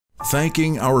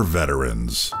Thanking our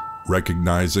veterans,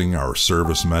 recognizing our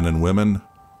servicemen and women,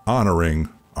 honoring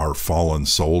our fallen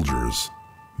soldiers,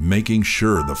 making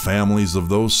sure the families of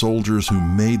those soldiers who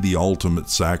made the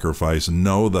ultimate sacrifice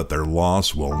know that their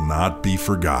loss will not be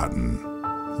forgotten.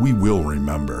 We will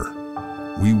remember.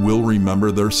 We will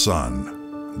remember their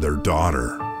son, their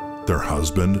daughter, their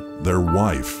husband, their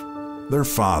wife, their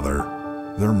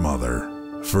father, their mother.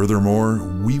 Furthermore,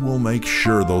 we will make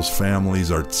sure those families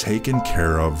are taken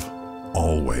care of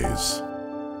always.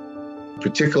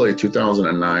 Particularly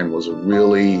 2009 was a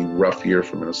really rough year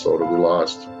for Minnesota. We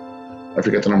lost, I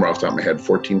forget the number off the top of my head,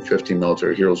 14, 15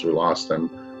 military heroes. We lost them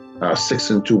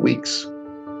 6 in 2 weeks.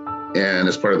 And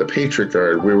as part of the Patriot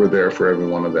Guard, we were there for every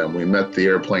one of them. We met the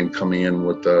airplane coming in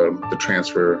with the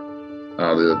transfer,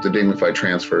 the dignified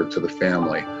transfer to the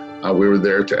family. We were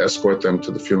there to escort them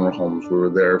to the funeral homes. We were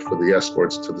there for the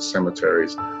escorts to the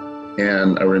cemeteries.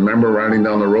 And I remember riding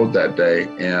down the road that day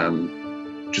and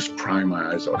just crying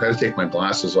my eyes out. I had to take my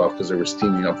glasses off because they were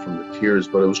steaming up from the tears,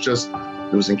 but it was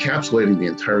encapsulating the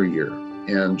entire year.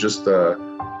 And just the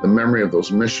memory of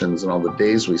those missions and all the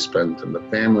days we spent and the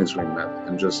families we met,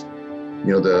 and just,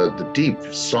 the deep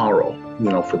sorrow,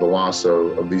 for the loss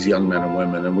of these young men and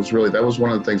women. And that was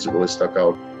one of the things that really stuck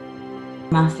out.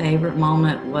 My favorite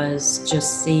moment was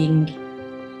just seeing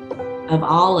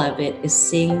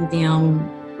them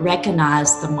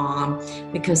recognize the mom,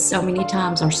 because so many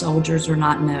times our soldiers are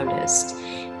not noticed.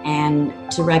 And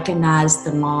to recognize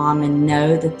the mom and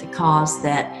know that the cause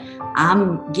that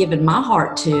I'm giving my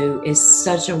heart to is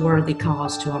such a worthy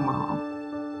cause to a mom.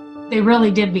 They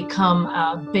really did become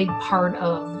a big part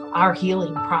of our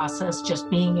healing process, just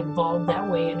being involved that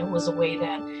way. And it was a way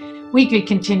that we could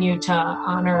continue to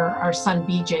honor our son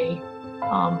BJ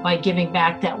by giving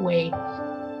back that way.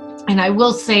 And I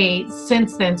will say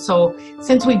since then,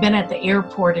 since we've been at the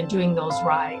airport and doing those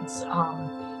rides,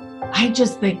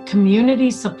 the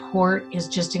community support is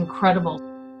just incredible.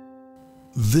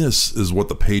 This is what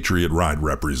the Patriot Ride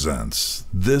represents.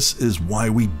 This is why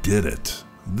we did it.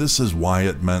 This is why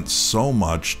it meant so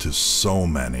much to so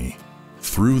many.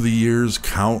 Through the years,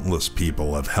 countless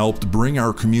people have helped bring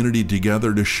our community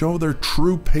together to show their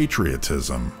true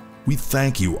patriotism. We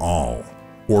thank you all.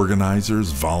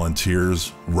 Organizers,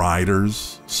 volunteers,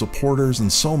 riders, supporters,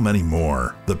 and so many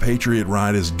more. The Patriot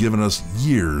Ride has given us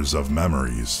years of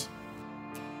memories.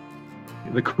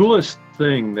 The coolest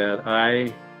thing that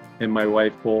I and my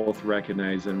wife both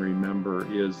recognize and remember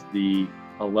is the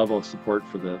level of support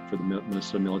for the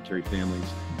Minnesota military families.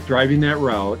 Driving that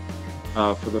route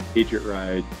for the Patriot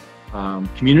Ride,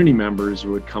 community members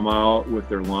would come out with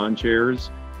their lawn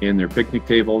chairs and their picnic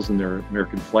tables and their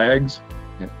American flags.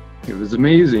 It was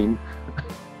amazing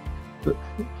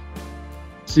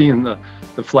seeing the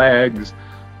flags,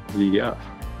 the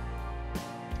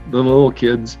little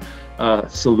kids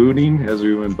saluting as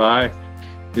we went by.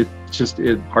 It's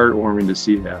heartwarming to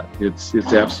see that. It's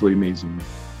absolutely amazing.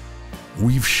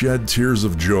 We've shed tears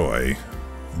of joy.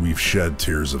 We've shed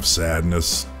tears of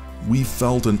sadness. We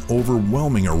felt an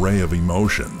overwhelming array of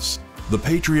emotions. The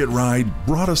Patriot Ride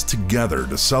brought us together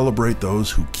to celebrate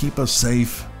those who keep us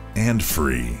safe and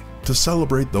free, to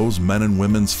celebrate those men and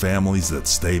women's families that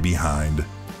stay behind,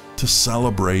 to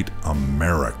celebrate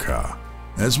America.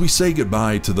 As we say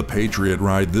goodbye to the Patriot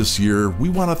Ride this year, we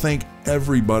want to thank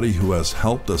everybody who has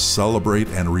helped us celebrate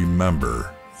and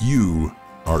remember. You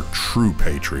are true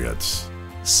patriots.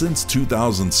 Since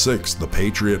 2006, the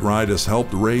Patriot Ride has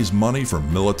helped raise money for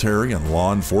military and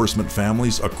law enforcement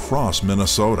families across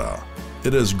Minnesota.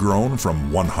 It has grown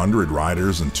from 100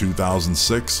 riders in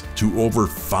 2006 to over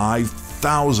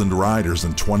 5,000 riders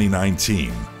in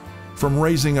 2019. From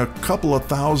raising a couple of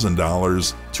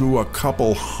 $1,000s to a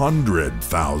couple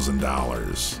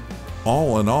 $100,000.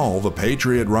 All in all, the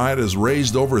Patriot Ride has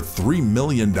raised over $3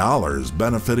 million,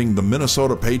 benefiting the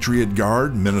Minnesota Patriot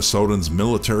Guard, Minnesotans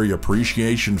Military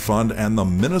Appreciation Fund, and the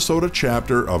Minnesota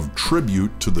chapter of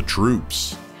Tribute to the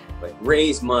Troops.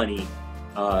 Raise money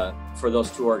for those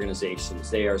two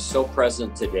organizations. They are so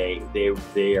present today.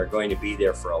 They are going to be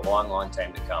there for a long, long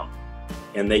time to come.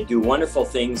 And they do wonderful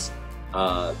things.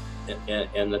 And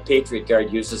the Patriot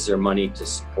Guard uses their money to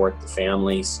support the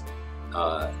families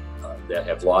that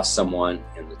have lost someone,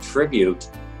 and the Tribute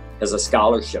as a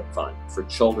scholarship fund for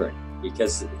children,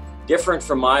 because different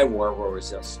from my war where it was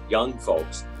just young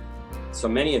folks, so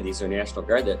many of these are National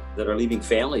Guard that are leaving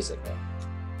families again.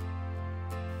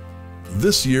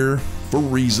 This year, for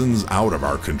reasons out of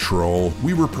our control,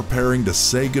 we were preparing to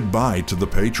say goodbye to the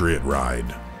Patriot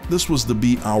Ride. This was to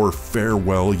be our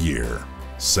farewell year.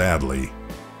 Sadly,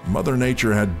 Mother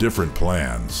Nature had different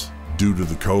plans. Due to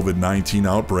the COVID-19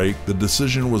 outbreak, the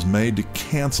decision was made to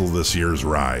cancel this year's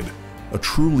ride. A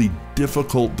truly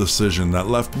difficult decision that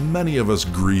left many of us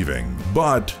grieving,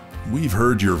 but we've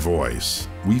heard your voice.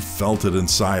 We've felt it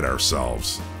inside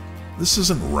ourselves. This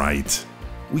isn't right.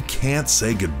 We can't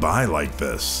say goodbye like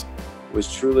this. It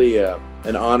was truly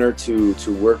an honor to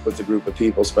work with a group of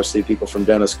people, especially people from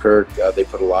Dennis Kirk. They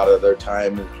put a lot of their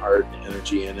time and heart and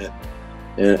energy in it.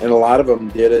 And a lot of them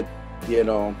did it,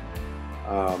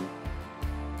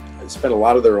 spent a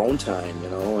lot of their own time,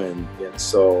 and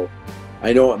so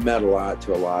I know it meant a lot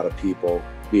to a lot of people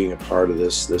being a part of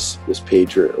this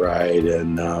Patriot ride,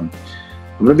 and I'm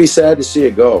gonna be sad to see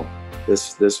it go.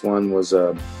 This one was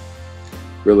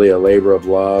really a labor of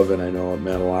love, and I know it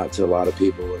meant a lot to a lot of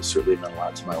people. It certainly meant a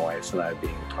lot to my wife and I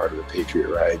being a part of the Patriot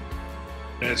ride.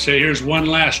 I'd say here's one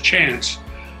last chance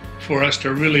for us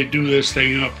to really do this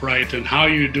thing up right, and how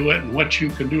you do it and what you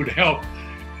can do to help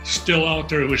is still out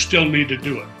there. We still need to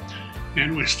do it,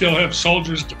 and we still have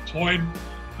soldiers deployed.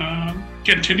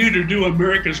 Continue to do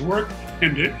America's work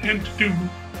and to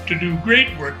do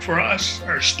great work for us,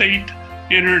 our state,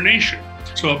 and our nation.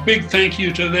 So a big thank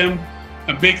you to them.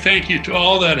 A big thank you to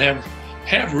all that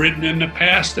have ridden in the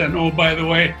past. And oh, by the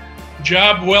way,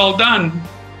 job well done,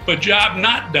 but job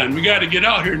not done. We got to get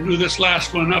out here and do this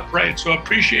last one up right. So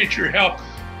appreciate your help.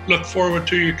 Look forward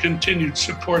to your continued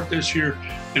support this year,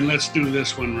 and let's do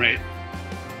this one right.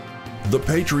 The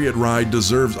Patriot ride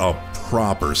deserves a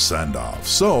proper send-off.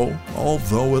 So,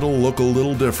 although it'll look a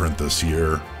little different this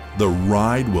year, the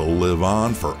ride will live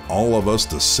on for all of us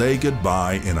to say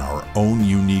goodbye in our own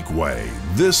unique way.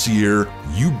 This year,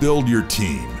 you build your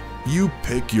team, you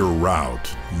pick your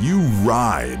route, you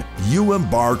ride, you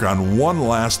embark on one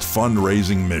last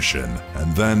fundraising mission,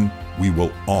 and then we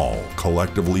will all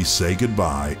collectively say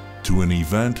goodbye to an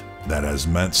event that has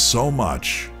meant so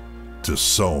much to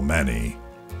so many.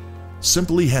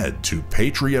 Simply head to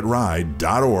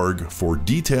patriotride.org for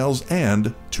details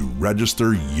and to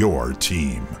register your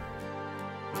team.